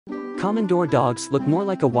Komondor dogs look more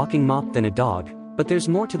like a walking mop than a dog, but there's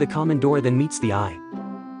more to the Komondor than meets the eye.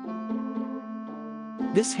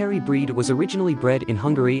 This hairy breed was originally bred in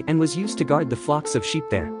Hungary and was used to guard the flocks of sheep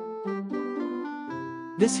there.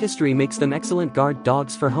 This history makes them excellent guard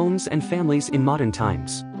dogs for homes and families in modern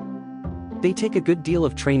times. They take a good deal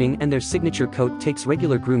of training and their signature coat takes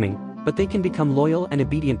regular grooming, but they can become loyal and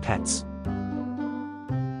obedient pets.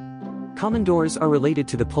 Komondors are related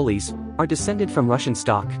to the Pulleys, are descended from Russian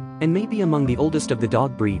stock, and may be among the oldest of the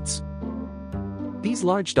dog breeds. These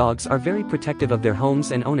large dogs are very protective of their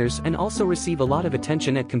homes and owners and also receive a lot of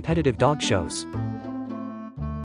attention at competitive dog shows.